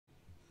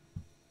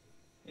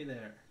Hey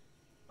there,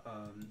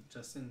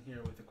 Justin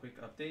here with a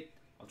quick update.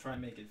 I'll try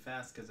and make it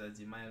fast because, as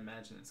you might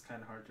imagine, it's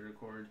kind of hard to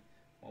record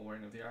while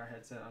wearing a VR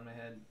headset on my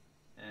head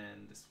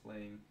and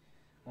displaying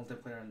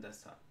multiplayer on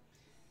desktop.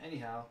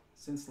 Anyhow,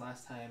 since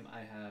last time I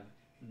have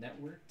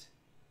networked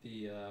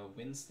the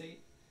win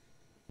state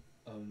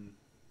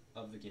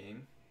of the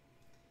game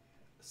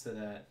so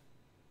that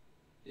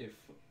if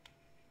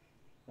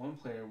one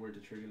player were to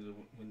trigger the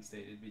win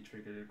state, it'd be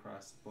triggered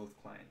across both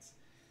clients.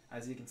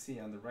 As you can see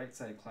on the right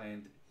side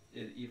client,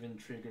 it even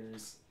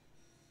triggers,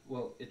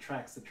 well, it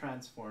tracks the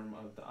transform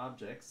of the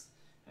objects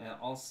and it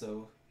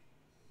also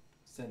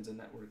sends a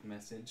network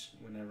message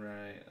whenever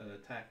I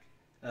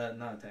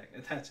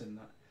attach an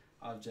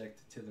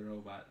object to the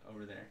robot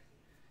over there.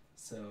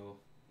 So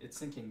it's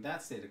syncing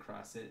that state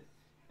across it,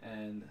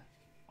 and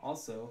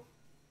also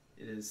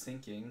it is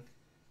syncing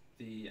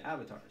the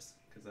avatars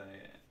because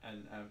I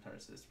added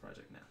avatars to this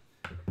project now.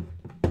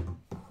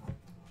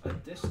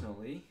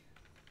 Additionally,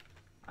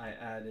 I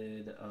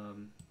added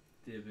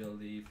the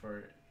ability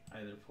for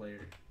either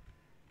player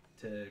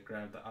to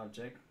grab the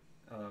object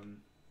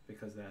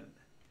because that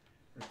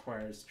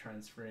requires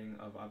transferring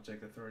of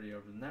object authority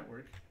over the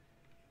network,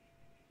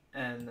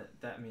 and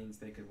that means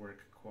they could work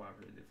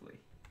cooperatively.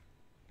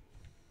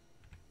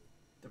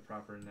 The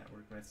proper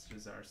network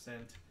messages are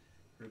sent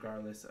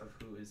regardless of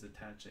who is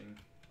attaching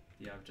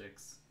the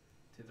objects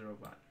to the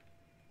robot.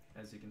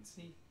 As you can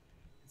see,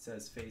 it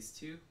says phase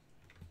 2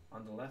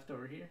 on the left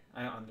over here,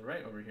 on the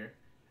right over here,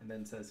 and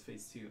then says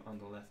phase 2 on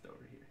the left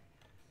over here.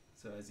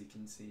 So as you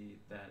can see,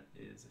 that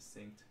is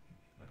synced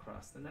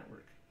across the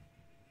network.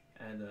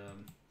 And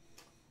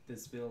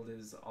this build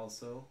is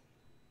also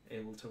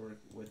able to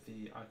work with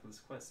the Oculus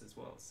Quest as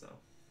well, so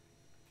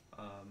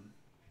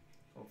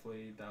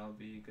hopefully that'll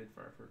be good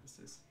for our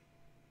purposes.